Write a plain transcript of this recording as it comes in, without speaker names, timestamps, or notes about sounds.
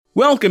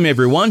Welcome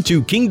everyone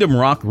to Kingdom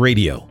Rock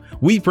Radio.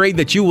 We pray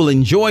that you will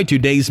enjoy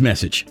today's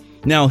message.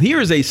 Now here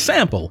is a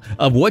sample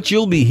of what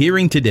you'll be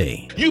hearing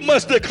today. You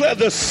must declare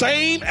the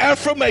same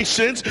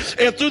affirmations,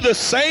 and through the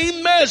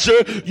same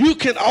measure, you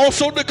can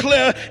also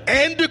declare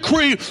and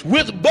decree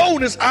with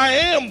boldness, I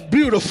am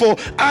beautiful,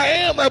 I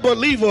am a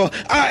believer,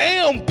 I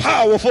am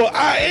powerful,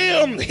 I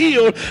am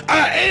healed,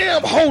 I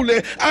am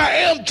holy, I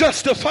am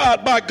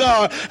justified by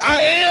God,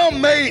 I am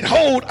made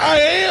whole, I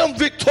am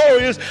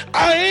victorious,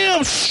 I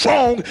am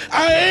strong,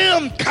 I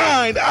am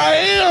kind, I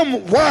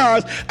am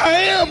wise, I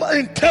am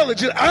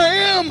intelligent, I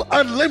am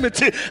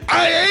unlimited.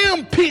 I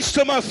am peace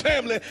to my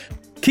family.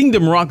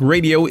 Kingdom Rock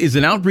Radio is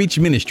an outreach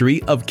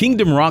ministry of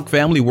Kingdom Rock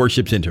Family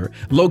Worship Center,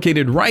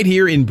 located right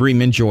here in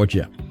Bremen,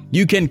 Georgia.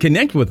 You can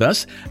connect with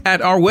us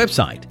at our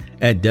website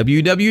at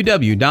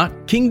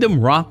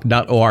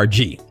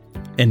www.kingdomrock.org.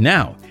 And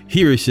now,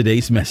 here is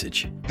today's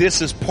message.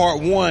 This is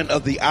part 1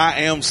 of the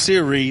I Am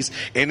series,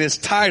 and it's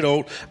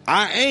titled,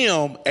 I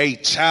Am a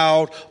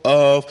Child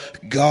of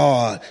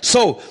God.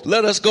 So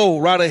let us go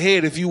right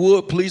ahead. If you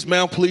would, please,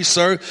 ma'am, please,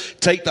 sir,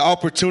 take the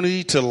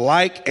opportunity to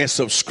like and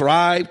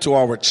subscribe to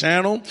our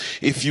channel.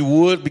 If you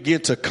would,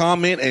 begin to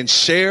comment and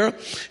share,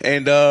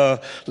 and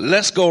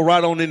let's go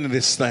right on into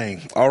this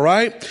thing. All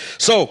right.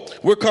 So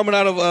we're coming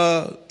out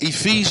of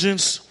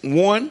Ephesians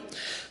 1.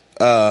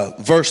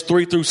 Verse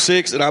 3 through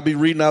 6, and I'll be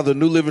reading out of the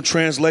New Living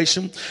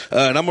Translation,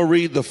 and I'm going to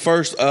read the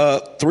first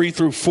 3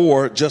 through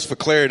 4 just for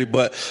clarity,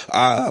 but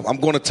I'm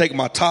going to take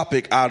my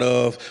topic out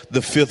of the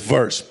 5th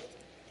verse.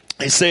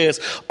 It says,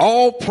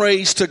 all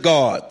praise to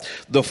God,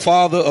 the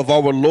Father of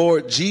our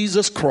Lord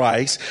Jesus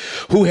Christ,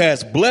 who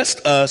has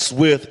blessed us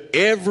with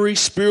every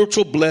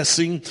spiritual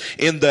blessing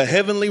in the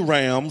heavenly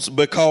realms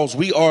because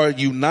we are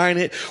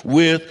united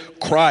with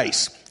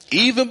Christ.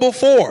 Even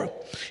before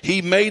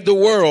He made the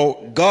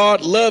world,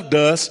 God loved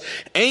us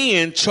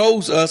and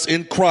chose us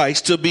in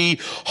Christ to be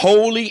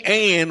holy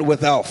and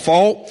without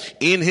fault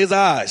in His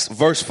eyes.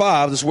 Verse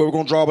 5, this is where we're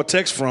going to draw a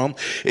text from.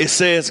 It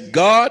says,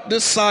 God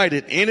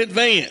decided in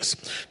advance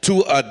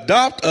to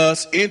adopt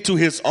us into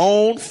His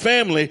own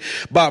family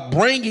by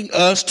bringing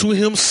us to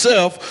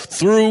Himself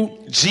through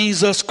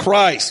Jesus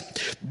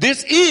Christ.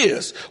 This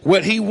is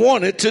what He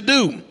wanted to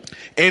do,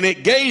 and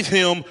it gave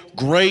Him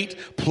great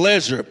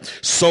pleasure.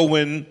 So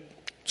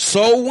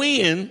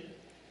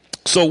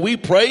we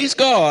praise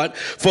God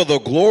for the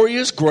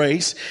glorious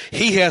grace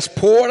He has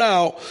poured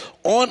out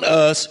on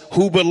us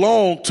who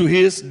belong to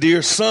His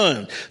dear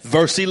Son.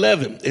 Verse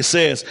 11, it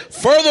says,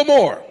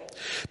 furthermore,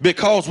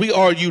 because we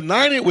are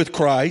united with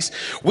Christ,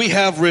 we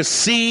have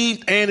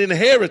received an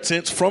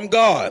inheritance from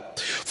God.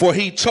 For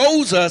He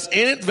chose us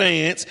in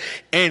advance,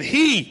 and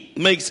He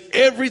makes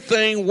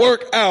everything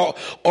work out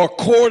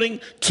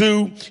according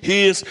to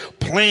His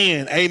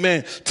plan.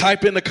 Amen.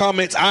 Type in the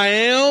comments, I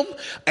am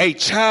a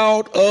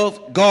child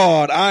of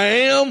God. I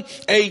am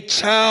a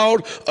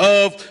child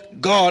of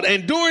God.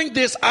 And during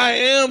this I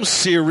Am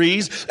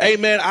series,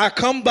 amen, I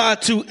come by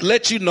to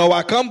let you know,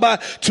 I come by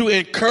to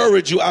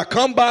encourage you, I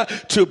come by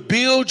to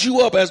build you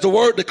up, as the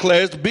word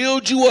declares,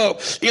 build you up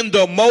in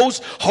the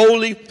most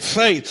holy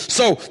faith.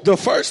 So the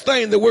first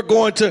thing that we're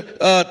going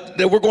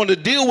to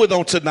deal with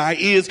on tonight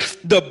is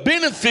the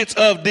benefits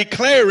of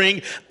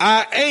declaring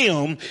I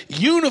am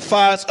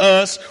unifies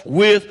us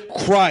with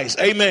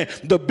Christ. Amen.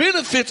 The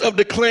benefits of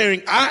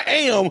declaring I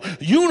am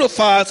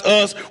unifies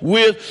us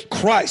with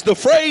Christ. The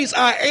phrase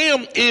I am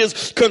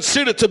is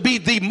considered to be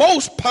the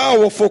most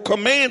powerful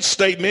command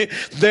statement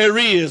there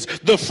is.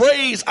 The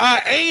phrase I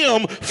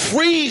am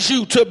frees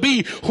you to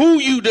be who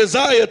you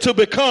desire to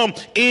become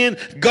in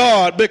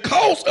God.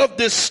 Because of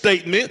this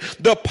statement,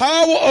 the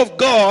power of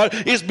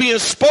God is being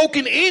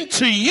spoken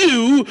into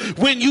you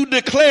when you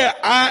declare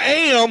I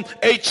am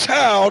a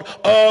child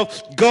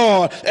of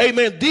God.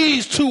 Amen.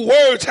 These two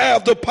words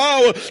have the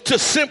power to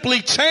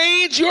simply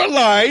change your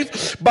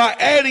life by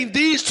adding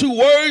these two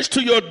words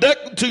to your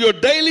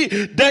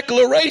daily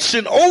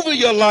declaration over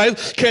your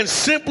life can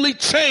simply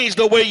change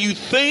the way you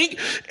think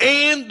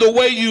and the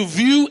way you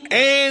view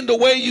and the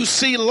way you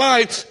see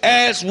life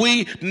as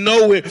we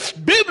know it.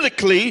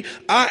 Biblically,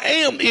 I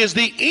am is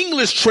the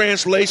English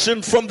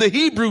translation from the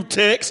Hebrew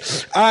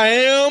text, I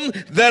am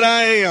that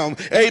I am.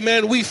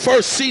 Amen. We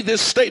first see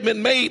this statement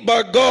made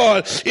by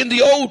God in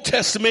the Old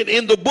Testament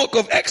in the book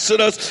of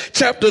Exodus,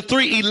 chapter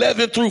 3,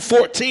 11 through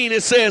 14.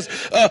 It says,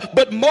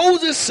 but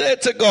Moses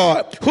said to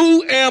God,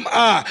 who am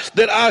I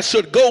that I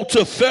should go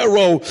to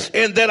Pharaoh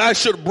and that I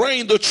should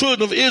bring the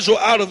children of Israel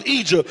out of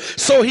Egypt?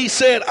 So he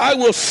said, I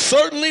will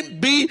certainly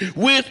be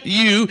with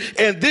you,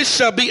 and this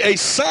shall be a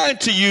sign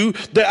to you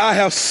that I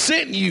have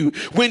sent you.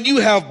 When you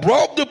have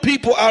brought the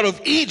people out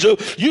of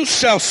Egypt, you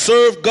shall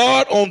serve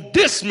God on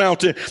this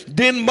mountain.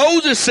 Then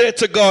Moses said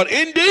to God,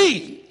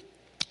 indeed,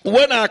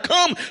 when I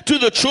come to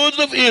the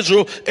children of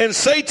Israel and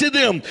say to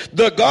them,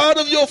 the God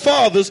of your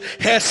fathers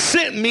has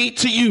sent me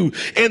to you.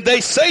 And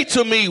they say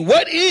to me,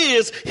 what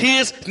is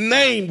his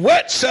name?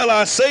 What shall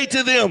I say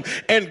to them?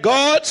 And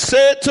God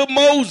said to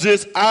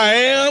Moses, I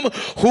am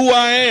who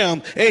I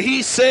am. And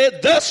he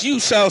said, thus you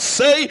shall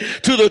say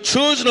to the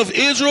children of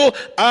Israel,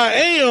 I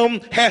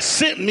am has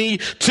sent me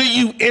to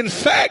you. In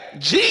fact,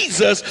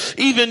 Jesus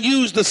even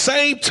used the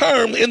same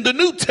term in the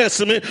New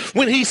Testament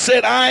when he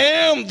said, I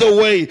am the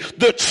way,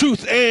 the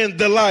truth, and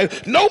the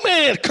life. No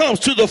man comes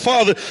to the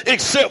Father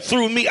except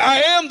through me. I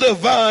am the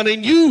vine,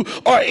 and you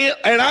are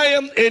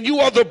you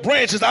are the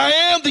branches. I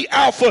am the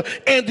Alpha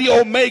and the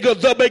Omega,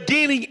 the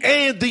beginning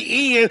and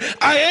the end.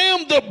 I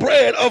am the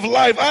bread of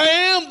life. I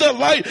am the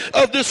light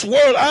of this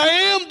world. I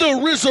am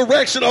the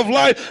resurrection of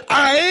life.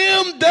 I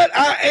am that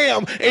I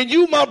am. And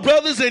you, my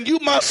brothers, and you,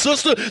 my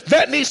sister,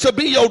 that needs to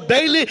be your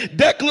daily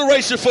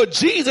declaration, for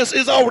Jesus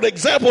is our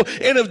example.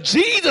 And if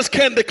Jesus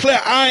can declare,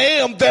 I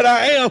am that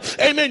I am,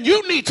 amen,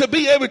 you need to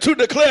be able to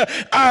declare,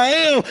 I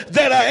am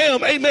that I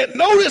am. Amen.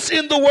 Notice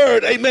in the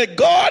word, amen,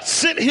 God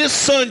sent his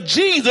son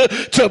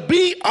Jesus to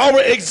be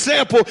our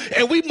example,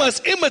 and we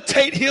must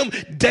imitate him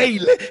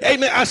daily.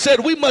 Amen. I said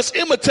we must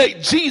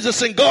imitate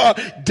Jesus and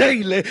God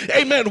daily.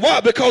 Amen.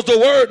 Why? Because the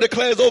word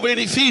declares over in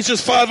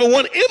Ephesians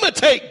 5:1,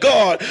 imitate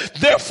God,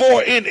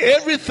 therefore, in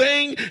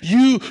everything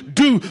you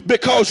do,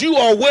 because you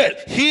are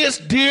what? His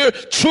dear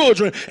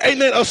children.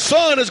 Amen. A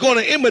son is going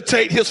to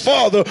imitate his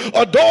father.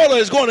 A daughter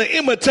is going to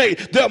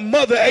imitate their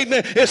mother.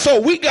 Amen. And so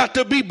we got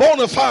to be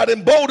bona fide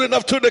and bold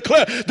enough to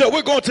declare that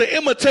we're going to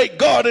imitate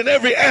God in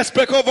every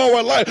aspect of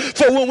our life.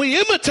 For when we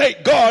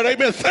imitate God,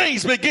 amen,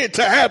 things begin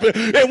to happen.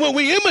 And when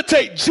we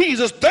imitate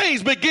Jesus,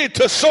 things begin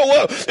to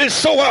show up and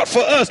show out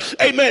for us.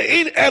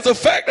 Amen. As a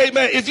fact,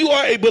 amen, if you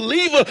are a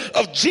believer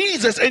of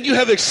Jesus and you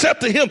have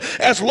accepted him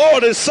as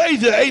Lord and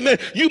Savior, amen,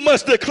 you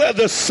must declare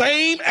the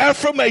same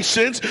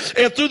affirmations,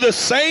 and through the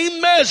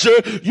same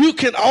measure, you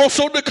can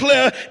also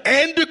declare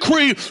and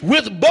decree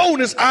with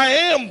boldness, I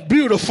am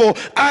beautiful.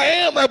 I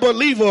am a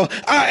believer.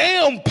 I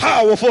am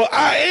powerful.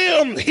 I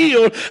am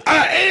healed.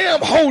 I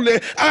am holy.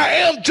 I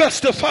am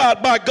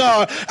justified by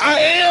God. I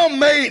am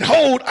made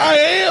whole. I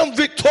am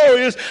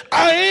victorious.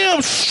 I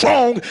am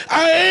strong.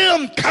 I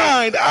am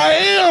kind. I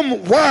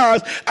am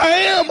wise. I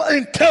am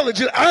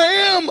intelligent. I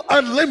am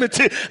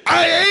unlimited.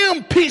 I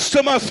am peace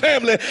to my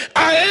family.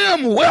 I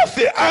am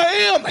wealthy. I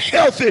am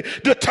healthy,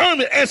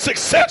 determined, and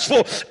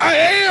successful. I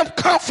am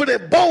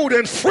confident, bold,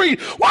 and free.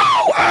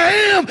 Wow! I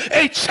am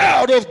a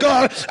child of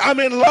God. I'm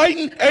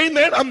enlightened.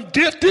 Amen. I'm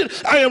gifted.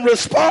 I am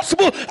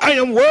responsible. I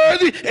am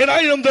worthy. And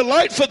I am the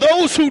light for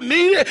those who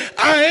need it.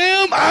 I am.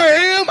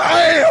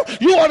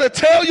 You want to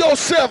tell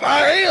yourself,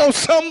 I am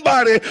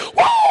somebody.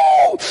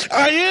 Whoa!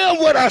 I am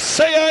what I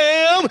say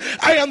I am.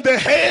 I am the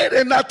head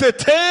and not the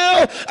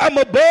tail. I'm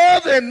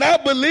above and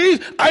not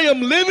beneath. I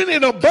am living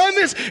in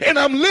abundance, and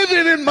I'm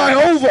living in my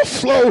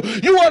overflow.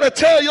 You want to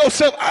tell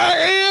yourself, I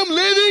am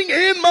living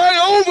in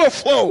my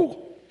overflow.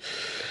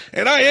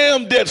 And I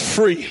am debt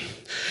free.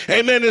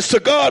 Amen. It's to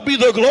God be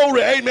the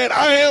glory. Amen.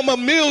 I am a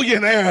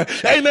millionaire.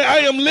 Amen. I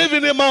am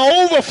living in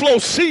my overflow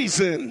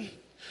season.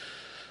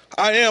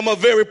 I am a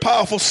very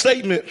powerful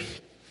statement.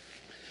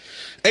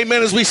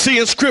 Amen. As we see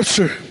in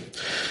scripture.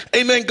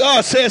 Amen.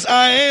 God says,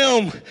 I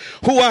am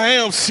who I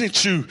am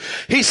sent you.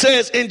 He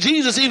says, and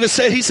Jesus even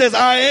said, he says,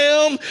 I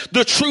am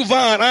the true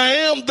vine. I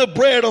am the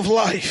bread of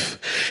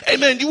life.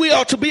 Amen. We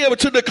ought to be able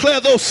to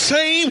declare those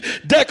same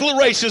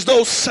declarations,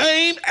 those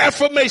same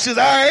affirmations.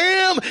 I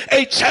am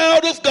a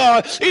child of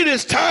God. It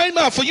is time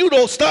out for you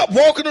to stop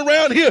walking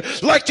around here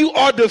like you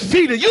are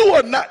defeated. You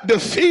are not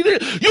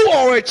defeated. You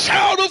are a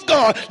child of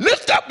God.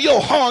 Lift up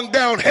your hung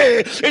down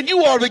head, and you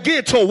ought to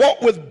begin to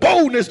walk with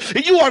boldness,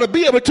 and you ought to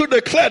be able to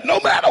declare, no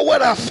matter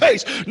what I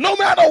face, no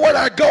matter what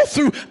I go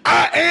through,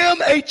 I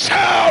am a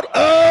child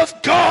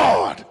of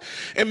God.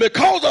 And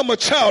because I'm a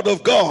child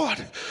of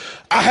God,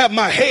 I have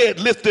my head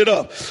lifted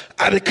up.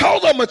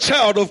 Because I'm a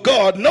child of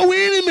God, no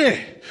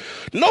enemy,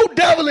 no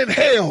devil in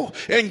hell,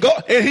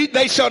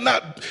 they shall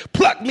not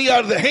pluck me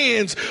out of the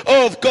hands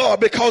of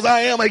God, because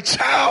I am a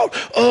child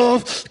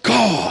of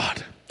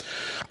God.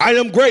 I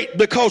am great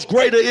because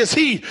greater is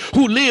he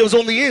who lives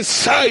on the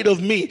inside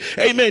of me.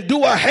 Amen.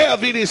 Do I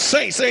have any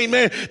saints,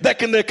 amen, that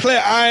can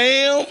declare I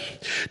am?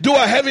 Do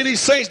I have any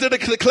saints that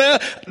can declare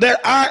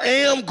that I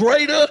am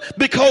greater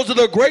because of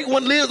the great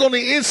one lives on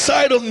the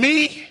inside of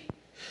me?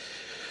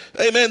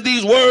 Amen.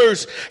 These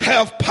words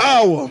have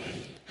power.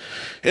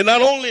 And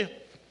not only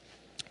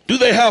do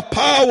they have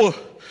power,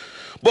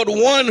 but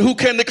one who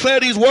can declare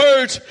these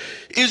words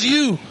is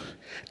you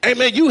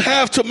Amen. You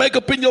have to make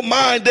up in your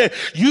mind that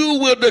you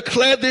will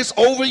declare this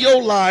over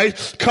your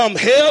life, come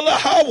hell or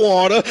high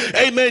water.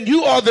 Amen.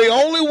 You are the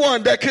only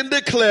one that can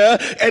declare,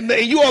 and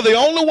you are the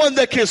only one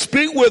that can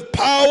speak with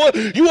power.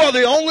 You are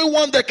the only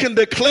one that can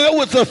declare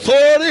with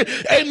authority.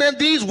 Amen.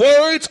 These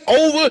words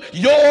over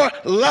your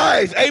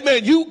life.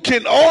 Amen. You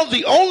are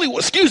the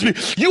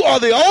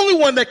only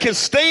one that can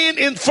stand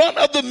in front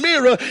of the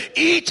mirror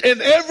each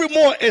and every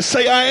morning and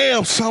say, I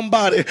am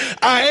somebody.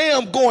 I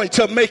am going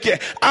to make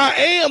it. I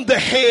am the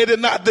head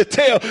and not the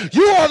tail.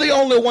 You are the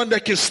only one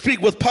that can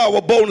speak with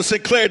power, boldness,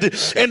 and clarity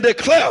and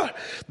declare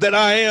that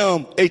I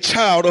am a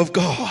child of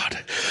God.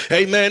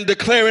 Amen.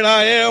 Declaring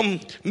I am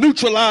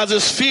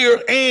neutralizes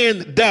fear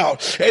and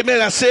doubt.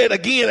 Amen. I said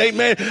again,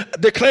 amen.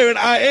 Declaring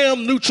I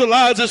am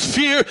neutralizes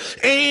fear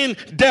and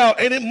doubt.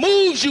 And it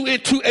moves you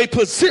into a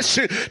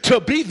position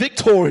to be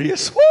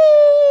victorious. Woo!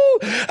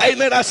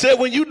 Amen. I said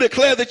when you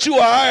declare that you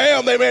are I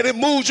am, amen, it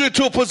moves you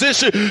into a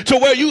position to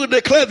where you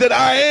declare that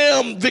I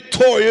am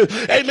victorious.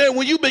 Amen.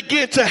 When you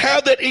begin to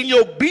have that in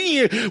your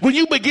being, when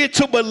you begin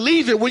to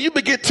believe it, when you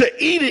begin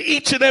to eat it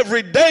each and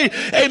every day,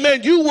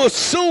 amen, you will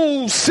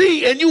soon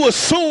see and you will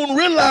soon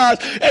realize,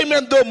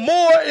 amen, the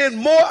more and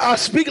more I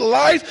speak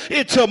life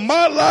into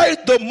my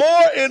life, the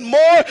more and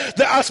more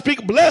that I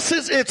speak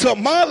blessings into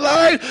my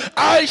life,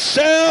 I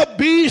shall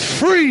be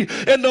free.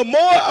 And the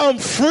more I'm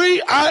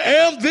free, I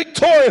am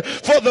victorious.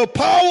 For the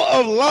power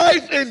of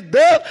life and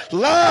death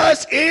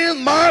lies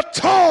in my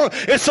tongue.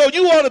 And so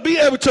you ought to be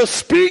able to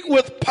speak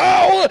with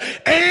power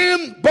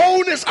and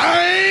boldness.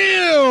 I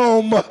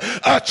am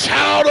a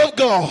child of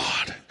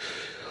God.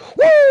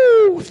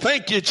 Woo!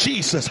 Thank you,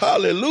 Jesus.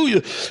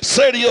 Hallelujah.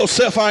 Say to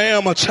yourself, I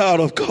am a child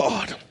of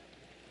God.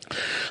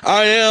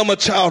 I am a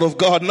child of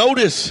God.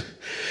 Notice,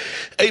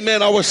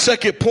 amen, our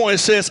second point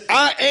says,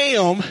 I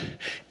am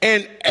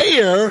an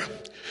heir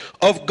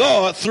of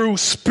God through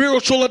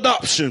spiritual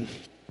adoption.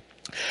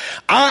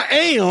 I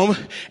am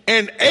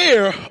an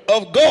heir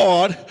of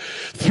God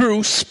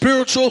through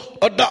spiritual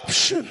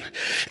adoption.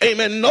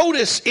 Amen.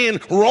 Notice in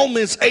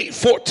Romans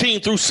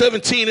 8:14 through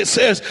 17, it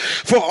says,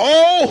 for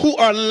all who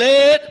are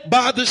led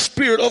by the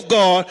Spirit of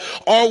God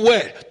are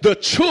what? The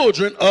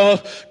children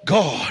of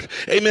God.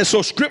 Amen.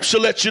 So scripture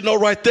lets you know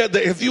right there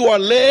that if you are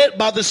led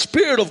by the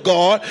Spirit of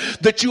God,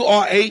 that you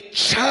are a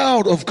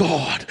child of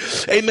God.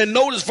 Amen.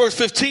 Notice verse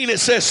 15,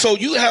 it says, so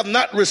you have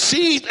not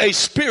received a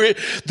spirit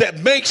that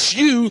makes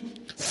you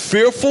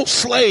fearful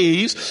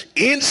slaves.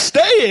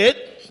 Instead,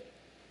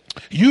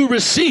 you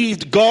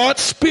received God's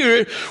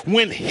Spirit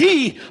when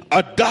He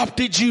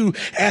adopted you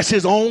as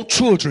His own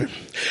children.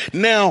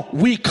 Now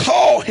we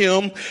call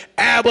Him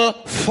Abba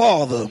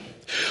Father.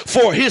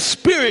 For His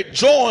Spirit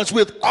joins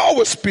with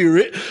our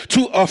spirit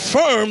to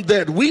affirm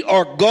that we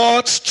are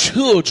God's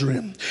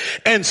children.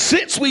 And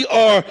since we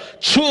are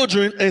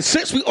children, and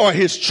since we are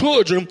His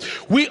children,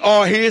 we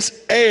are His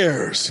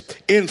heirs.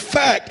 In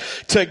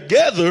fact,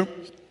 together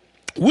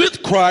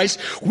with Christ,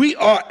 we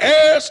are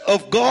heirs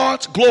of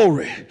God's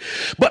glory.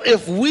 But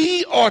if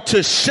we are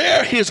to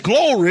share His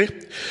glory,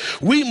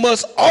 we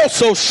must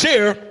also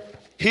share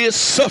His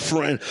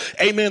suffering.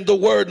 Amen. The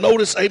word,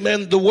 notice,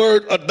 amen, the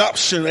word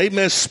adoption.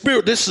 Amen.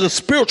 Spirit. This is a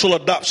spiritual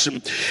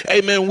adoption.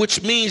 Amen.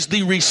 Which means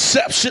the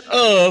reception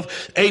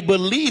of a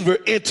believer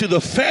into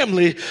the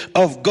family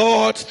of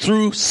God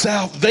through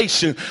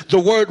salvation. The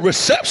word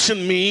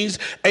reception means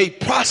a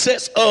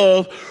process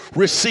of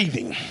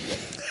receiving.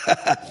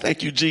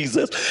 Thank you,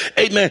 Jesus.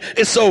 Amen.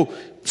 And so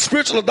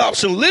spiritual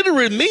adoption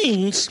literally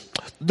means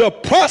the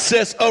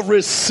process of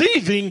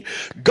receiving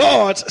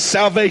God's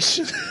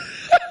salvation.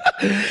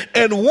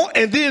 And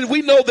then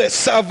we know that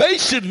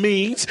salvation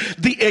means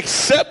the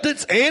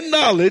acceptance and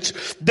knowledge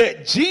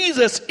that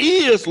Jesus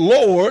is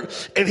Lord,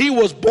 and He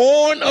was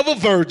born of a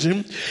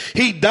virgin.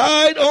 He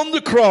died on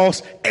the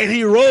cross and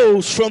He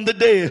rose from the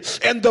dead.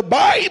 And the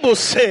Bible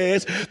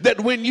says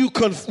that when you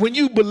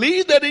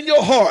believe that in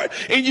your heart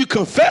and you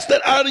confess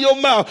that out of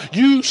your mouth,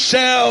 you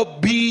shall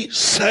be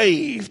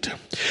saved.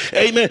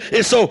 Amen.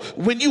 And so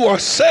when you are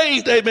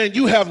saved, amen,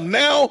 you have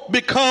now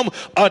become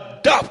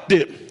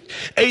adopted.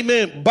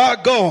 Amen, by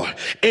God.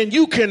 And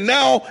you can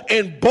now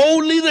and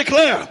boldly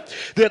declare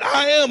that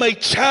I am a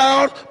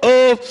child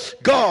of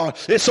God.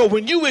 And so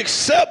when you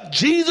accept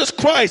Jesus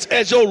Christ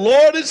as your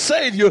Lord and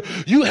Savior,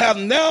 you have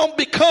now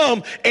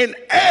become an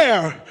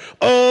heir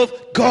of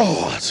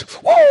God.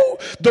 Woo!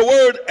 The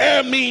word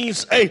heir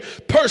means a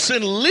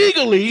person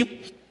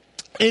legally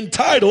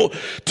entitled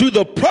to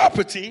the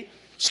property.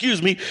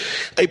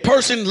 A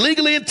person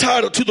legally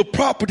entitled to the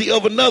property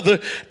of another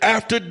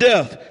after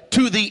death,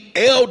 to the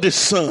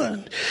eldest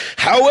son.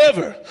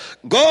 However,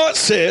 God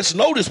says,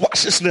 notice,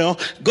 watch this now.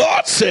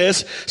 God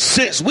says,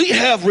 since we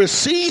have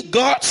received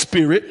God's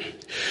Spirit,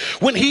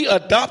 when He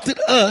adopted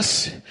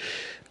us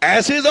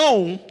as His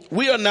own,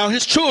 we are now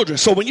His children.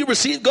 So when you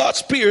receive God's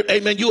Spirit,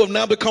 amen, you have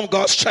now become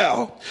God's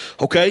child.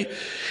 Okay?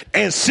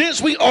 And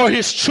since we are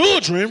His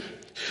children,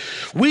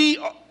 we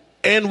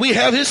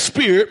have His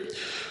Spirit.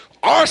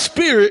 Our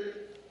spirit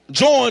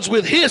joins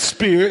with His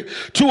Spirit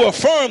to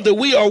affirm that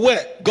we are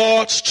what?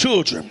 God's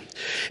children.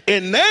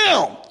 And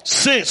now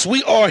since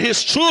we are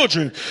his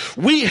children,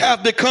 we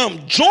have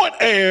become joint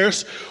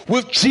heirs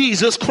with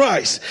Jesus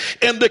Christ.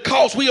 And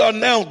because we are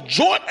now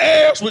joint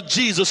heirs with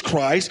Jesus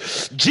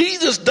Christ,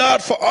 Jesus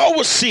died for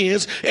our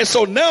sins. And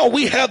so now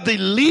we have the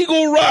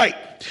legal right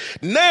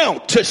now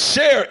to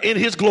share in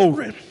his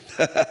glory.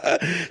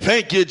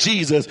 Thank you,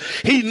 Jesus.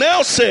 He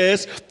now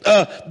says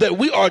that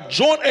we are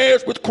joint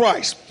heirs with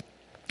Christ.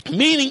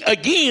 Meaning,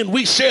 again,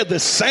 we share the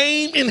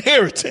same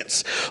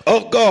inheritance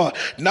of God.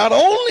 Not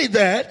only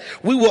that,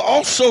 we will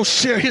also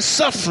share his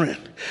suffering.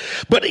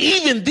 But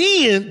even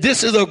then,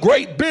 this is a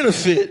great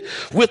benefit.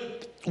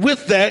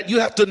 With that,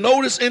 you have to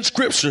notice in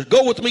Scripture.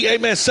 Go with me,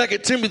 amen. 2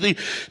 Timothy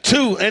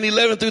 2 and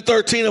 11 through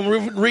 13.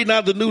 I'm reading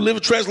out the New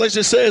Living Translation.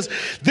 It says,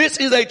 this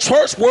is a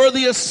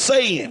trustworthy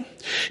saying.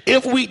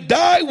 If we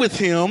die with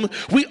him,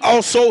 we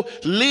also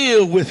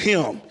live with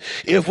him.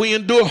 If we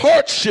endure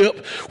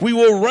hardship, we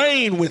will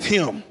reign with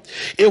him.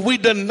 If we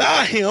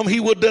deny him,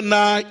 he will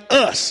deny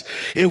us.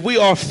 If we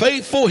are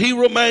faithful, he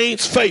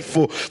remains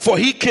faithful, for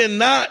he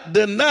cannot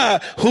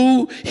deny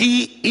who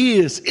he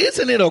is.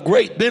 Isn't it a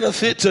great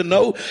benefit to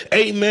know,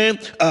 amen,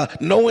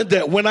 knowing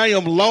that when I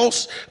am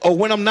lost or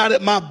when I'm not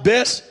at my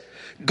best,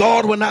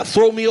 God will not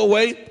throw me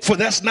away, for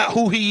that's not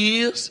who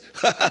he is.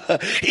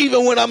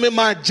 Even when I'm in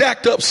my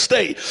jacked up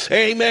state,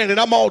 amen, and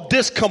I'm all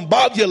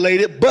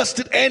discombobulated,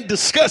 busted, and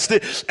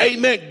disgusted,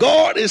 amen,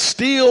 God is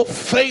still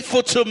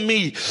faithful to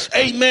me.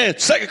 Amen.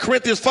 2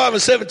 Corinthians 5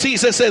 and 17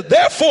 says,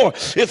 therefore,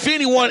 if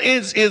anyone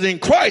is in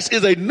Christ,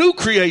 is a new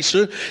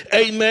creation,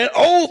 amen,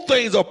 old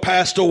things are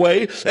passed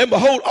away, and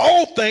behold,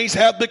 all things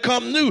have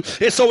become new.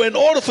 And so in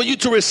order for you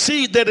to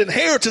receive that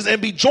inheritance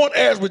and be joint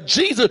heirs with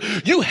Jesus,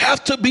 you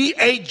have to be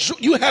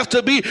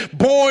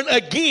born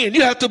again.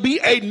 You have to be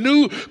a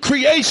new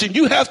creation.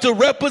 You have to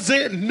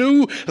represent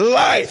new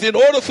life. In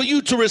order for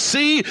you to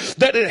receive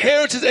that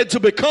inheritance and to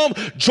become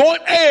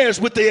joint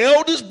heirs with the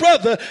eldest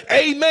brother,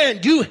 amen,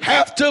 you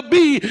have to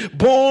be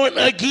born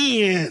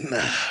again.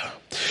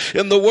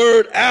 And the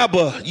word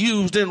Abba,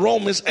 used in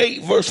Romans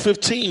 8 verse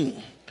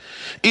 15,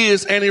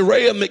 is an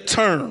Aramaic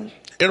term,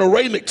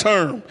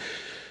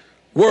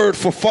 word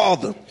for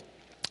father,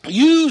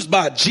 used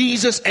by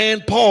Jesus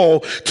and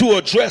Paul to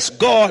address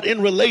God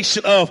in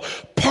relation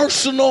of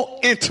personal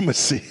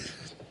intimacy.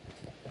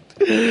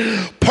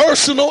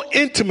 Personal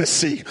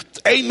intimacy.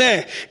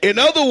 Amen. In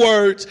other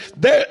words,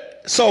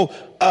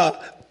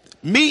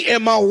 me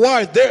and my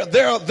wife,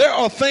 there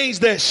are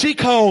things that she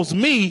calls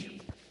me,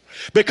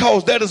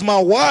 because that is my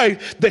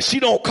wife, that she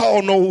don't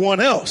call no one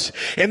else.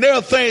 And there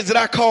are things that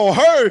I call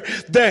her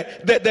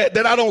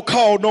that I don't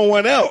call no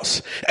one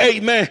else.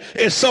 Amen.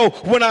 And so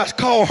when I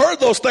call her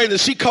those things and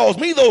she calls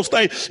me those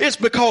things, it's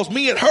because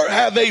me and her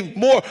have a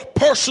more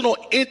personal,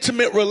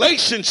 intimate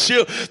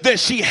relationship than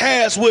she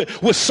has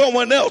with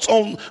someone else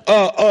on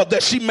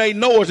that she may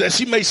know or that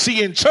she may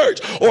see in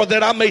church or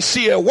that I may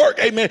see at work.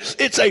 Amen.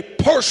 It's a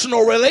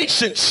personal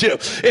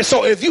relationship. And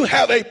so if you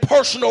have a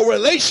personal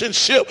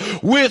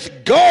relationship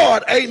with God,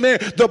 amen,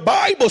 the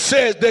Bible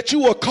says that you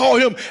will call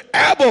him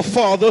Abba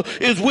Father,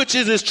 which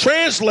is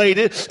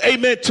translated,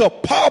 amen, to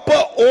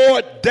Papa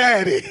or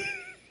Daddy.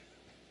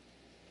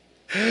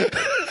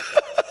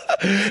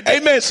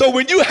 Amen. So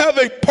when you have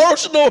a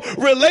personal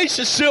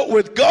relationship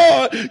with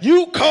God,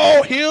 you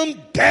call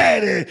him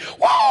Daddy.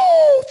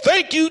 Whoa!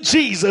 Thank you,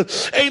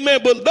 Jesus.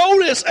 Amen. But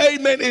notice,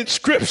 amen, in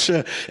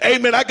Scripture,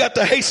 amen, I got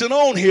to hasten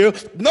on here.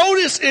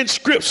 Notice in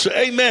Scripture,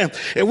 amen,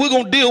 and we're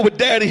going to deal with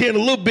Daddy here in a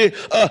little bit.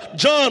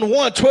 John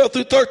 1, 12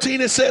 through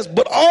 13, it says,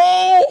 but to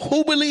all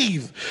who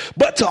believe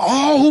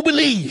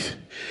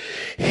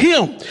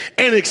him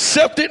and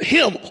accepted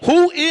him.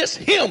 Who is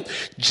him?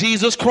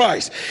 Jesus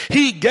Christ.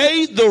 He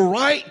gave the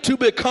right to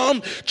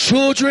become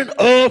children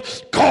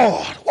of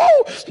God.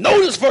 Whoa.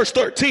 Notice verse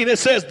 13. It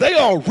says they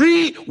are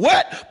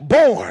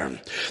reborn.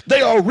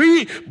 They are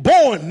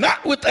reborn,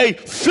 not with a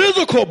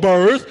physical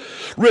birth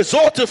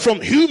resulted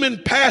from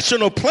human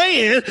passion or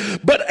plan,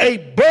 but a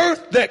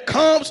birth that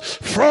comes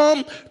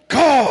from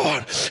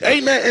God.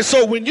 Amen. And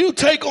so when you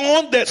take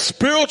on that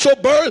spiritual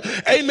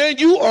birth, amen,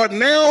 you are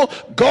now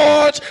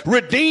God's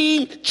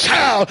redeemed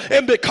child.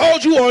 And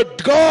because you are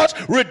God's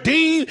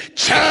redeemed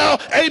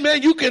child,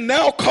 amen, you can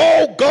now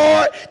call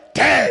God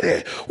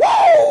Daddy.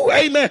 Whoa,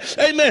 amen,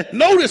 amen.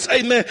 Notice,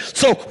 amen.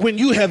 So when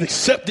you have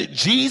accepted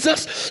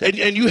Jesus and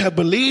you have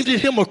believed in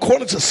him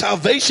according to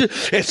salvation,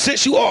 and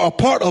since you are a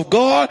part of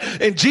God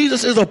and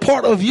Jesus is a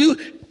part of you,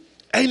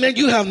 amen,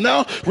 you have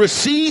now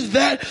received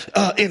that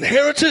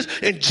inheritance,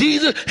 and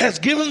Jesus has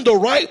given the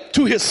right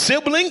to his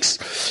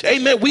siblings.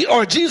 Amen. We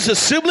are Jesus'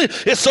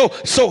 siblings. And so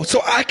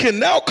I can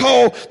now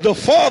call the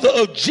Father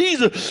of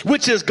Jesus,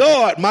 which is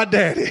God, my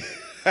daddy.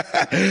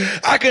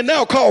 I can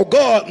now call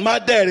God my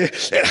daddy.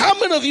 And how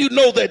many of you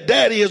know that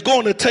daddy is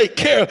going to take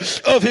care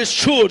of his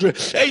children?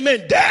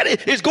 Amen. Daddy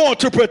is going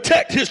to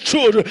protect his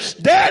children.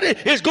 Daddy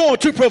is going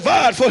to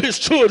provide for his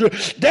children.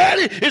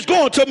 Daddy is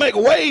going to make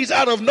ways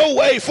out of no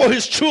way for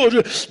his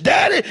children.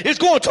 Daddy is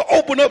going to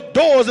open up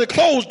doors and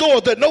close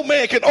doors that no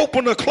man can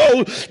open or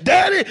close.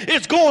 Daddy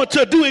is going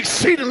to do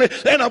exceedingly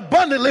and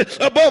abundantly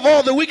above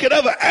all that we could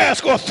ever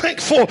ask or think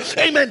for.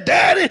 Amen.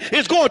 Daddy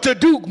is going to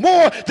do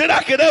more than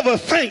I could ever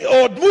think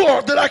or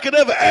more than I could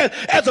ever ask.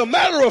 As a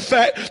matter of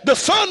fact, the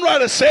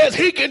songwriter says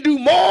he can do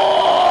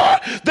more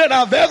than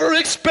I've ever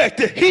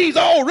expected. He's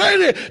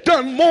already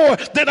done more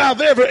than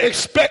I've ever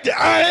expected.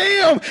 I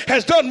am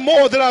has done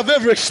more than I've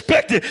ever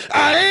expected.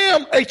 I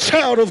am a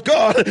child of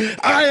God.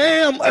 I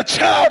am a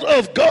child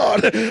of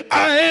God.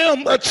 I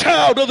am a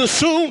child of the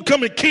soon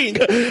coming King.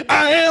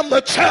 I am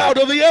a child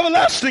of the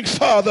everlasting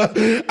Father.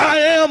 I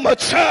am a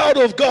child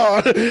of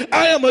God.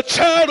 I am a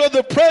child of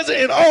the present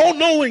and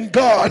all-knowing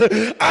God.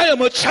 I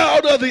am a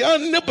child of the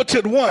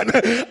omnipotent one.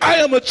 I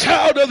am a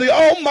child of the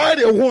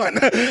almighty one.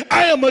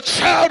 I am a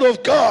child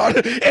of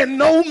God, and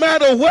no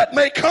matter what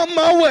may come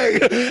my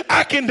way,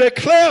 I can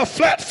declare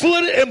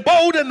flat-footed and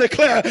bold and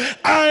declare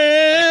I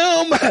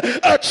am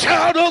a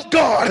child of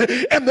God.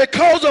 And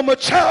because I'm a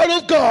child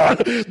of God,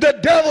 the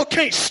devil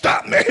can't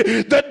stop me.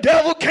 The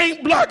devil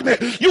can't block me.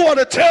 You want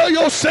to tell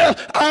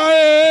yourself, I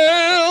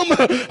am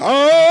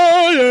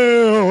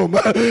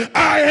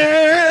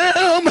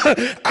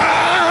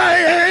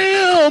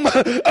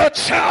a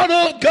child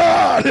of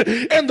God.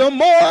 And the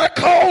more I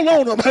call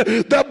on him,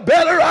 the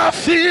better I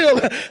feel.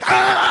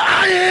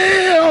 I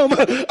am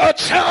a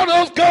child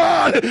of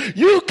God.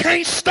 You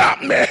can't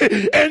stop me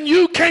and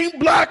you can't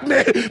block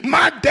me.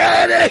 My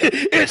daddy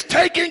is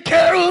taking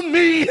care of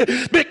me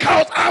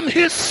because I'm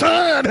his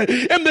son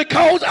and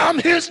because I'm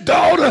his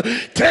daughter.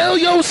 Tell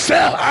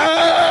yourself,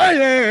 I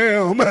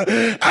am.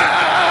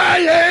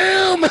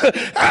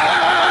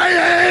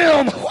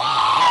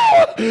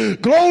 Whoa.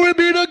 Glory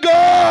be to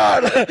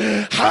God.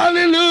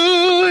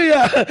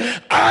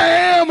 Hallelujah. I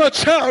am a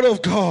child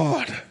of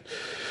God.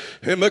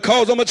 And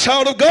because I'm a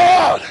child of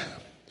God,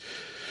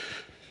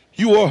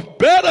 you are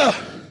better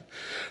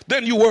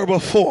than you were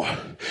before.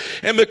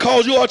 And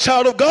because you are a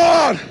child of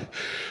God,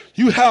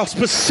 you have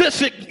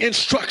specific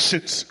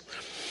instructions.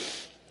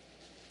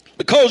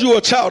 Because you are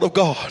a child of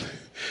God,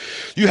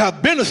 you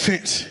have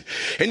benefits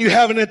and you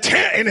have an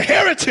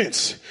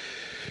inheritance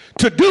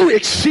to do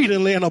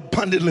exceedingly and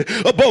abundantly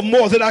above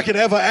more than I could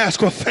ever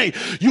ask or think.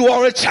 You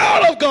are a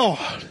child of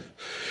God.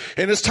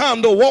 And it's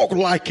time to walk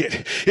like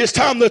it. It's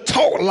time to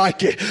talk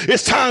like it.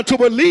 It's time to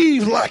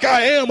believe like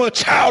I am a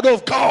child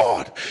of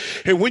God.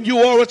 And when you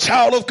are a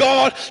child of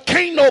God,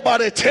 can't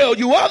nobody tell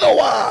you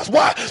otherwise.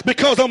 Why?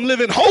 Because I'm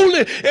living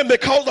holy. And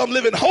because I'm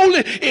living holy,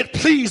 it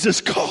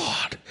pleases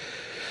God.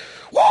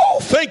 Whoa,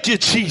 thank you,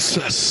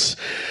 Jesus.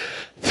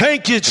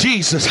 Thank you,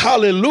 Jesus.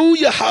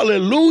 Hallelujah,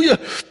 hallelujah.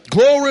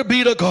 Glory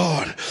be to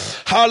God.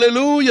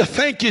 Hallelujah.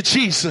 Thank you,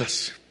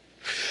 Jesus.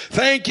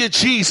 Thank you,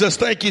 Jesus.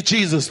 Thank you,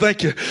 Jesus.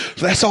 Thank you.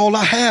 That's all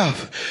I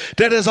have.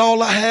 That is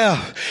all I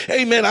have.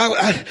 Amen.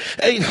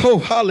 Oh,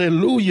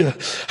 hallelujah.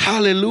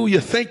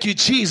 Hallelujah. Thank you,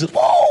 Jesus.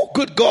 Oh,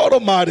 good God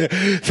Almighty.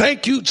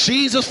 Thank you,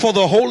 Jesus, for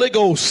the Holy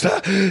Ghost.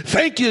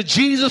 Thank you,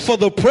 Jesus, for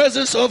the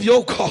presence of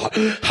your God.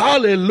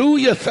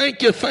 Hallelujah.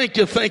 Thank you. Thank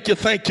you. Thank you.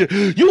 Thank you.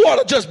 You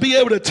ought to just be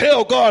able to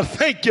tell God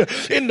thank you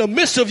in the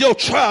midst of your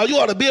trial. You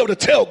ought to be able to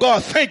tell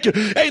God thank you.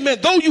 Amen.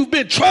 Though you've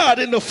been tried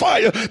in the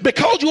fire,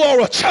 because you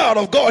are a child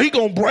of God, He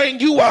gonna bring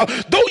you out.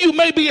 Though you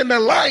may be in the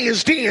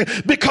lion's den,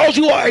 because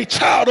you are a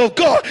child of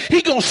God,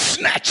 He gonna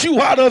snatch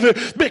you out of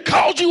it.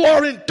 Because you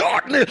are in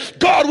darkness,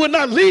 God will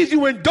not leave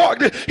you in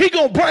darkness. He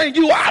gonna bring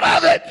you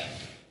out of it.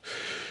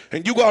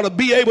 And you got to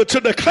be able to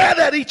declare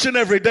that each and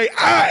every day.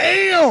 I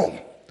am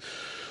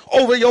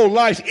over your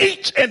life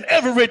each and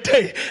every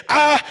day.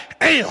 I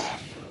am.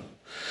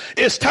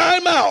 It's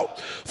time out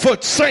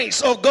for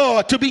saints of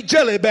God to be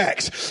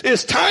jellybacks.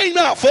 It's time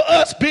out for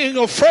us being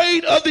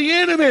afraid of the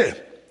enemy.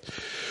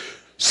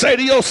 Say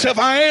to yourself,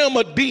 I am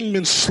a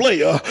demon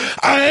slayer.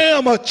 I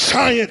am a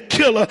giant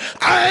killer.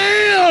 I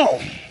am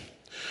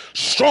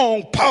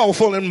strong,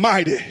 powerful, and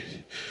mighty.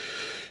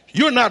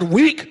 You're not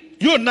weak.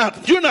 You're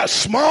not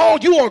small.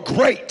 You are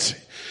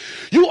great.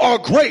 You are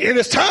great. And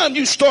it's time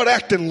you start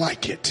acting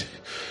like it.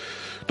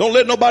 Don't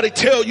let nobody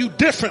tell you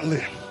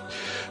differently.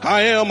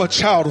 I am a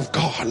child of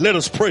God. Let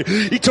us pray.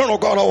 Eternal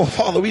God, our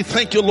Father, we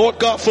thank you, Lord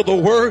God, for the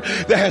word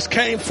that has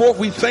came forth.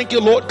 We thank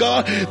you, Lord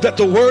God, that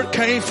the word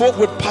came forth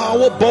with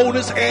power,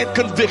 boldness, and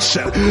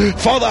conviction.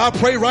 Father, I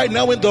pray right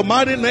now in the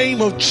mighty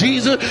name of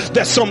Jesus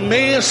that some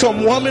man,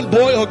 some woman,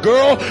 boy, or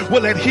girl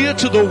will adhere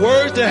to the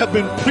words that have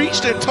been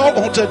preached and taught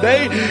on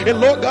today. And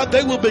Lord God,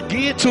 they will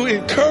begin to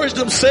encourage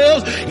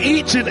themselves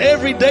each and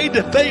every day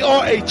that they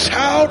are a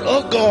child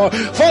of God.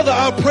 Father,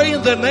 I pray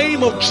in the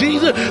name of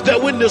Jesus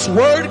that when this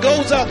word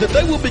goes out, God, that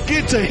they will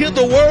begin to hear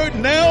the word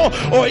now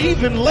or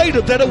even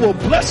later, that it will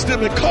bless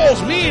them and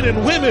cause men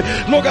and women,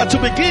 Lord God, to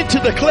begin to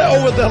declare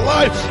over their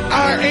life,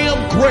 I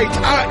am great.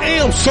 I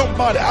am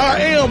somebody. I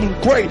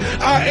am great.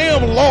 I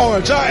am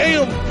large. I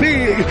am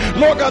big.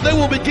 Lord God, they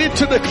will begin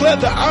to declare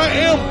that I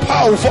am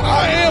powerful.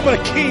 I am a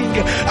king.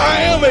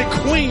 I am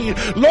a queen.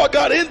 Lord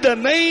God, in the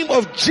name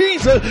of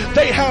Jesus,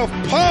 they have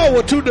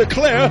power to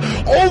declare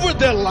over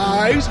their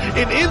lives.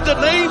 And in the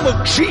name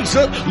of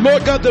Jesus,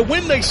 Lord God, that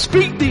when they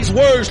speak these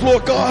words,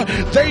 Lord God,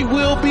 they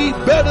will be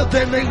better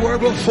than they were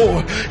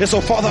before. And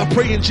so, Father, I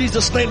pray in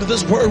Jesus' name that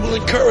this word will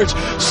encourage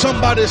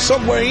somebody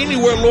somewhere,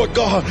 anywhere, Lord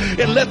God,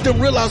 and let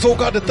them realize, oh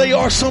God, that they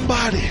are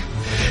somebody.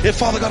 And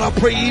Father God, I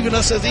pray even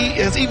us as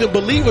even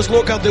believers,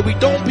 Lord God, that we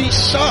don't be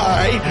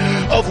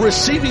shy of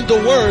receiving the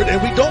word,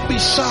 and we don't be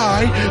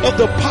shy of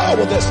the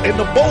power that's and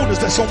the boldness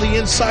that's on the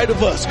inside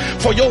of us.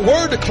 For your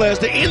word declares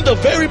that in the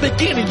very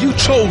beginning you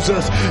chose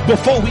us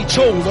before we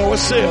chose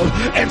ourselves.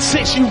 And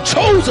since you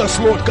chose us,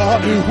 Lord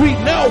God, we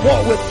now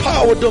walk with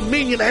power,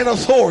 dominion, and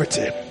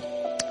authority.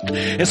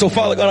 And so,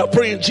 Father God, I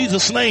pray in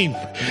Jesus' name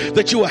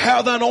that you will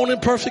have thine own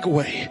imperfect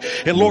way.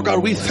 And Lord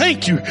God, we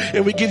thank you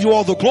and we give you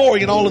all the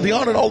glory and all of the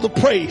honor and all the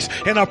praise.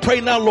 And I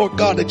pray now, Lord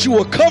God, that you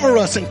will cover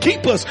us and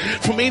keep us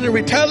from any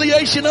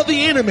retaliation of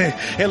the enemy.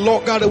 And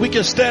Lord God, that we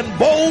can stand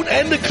bold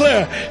and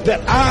declare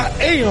that I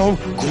am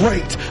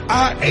great.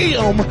 I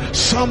am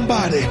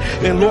somebody.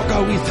 And Lord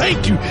God, we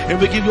thank you and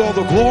we give you all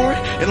the glory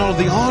and all of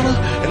the honor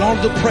and all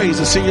of the praise.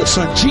 It's in your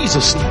son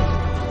Jesus'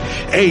 name.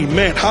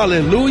 Amen.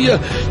 Hallelujah.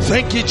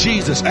 Thank you,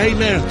 Jesus.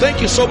 Amen. Thank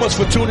you so much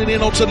for tuning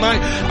in on tonight.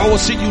 I will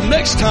see you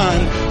next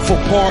time for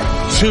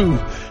part 2.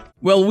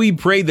 Well, we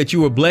pray that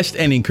you were blessed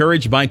and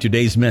encouraged by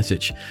today's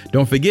message.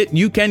 Don't forget,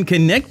 you can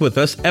connect with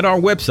us at our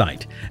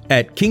website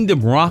at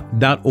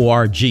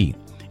kingdomrock.org.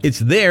 It's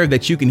there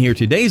that you can hear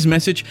today's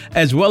message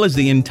as well as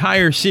the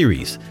entire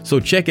series. So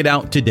check it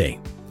out today.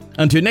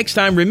 Until next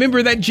time,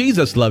 remember that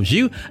Jesus loves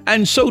you,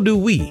 and so do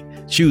we.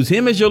 Choose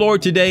him as your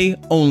Lord today.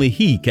 Only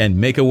he can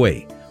make a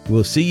way.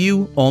 We'll see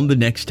you on the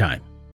next time.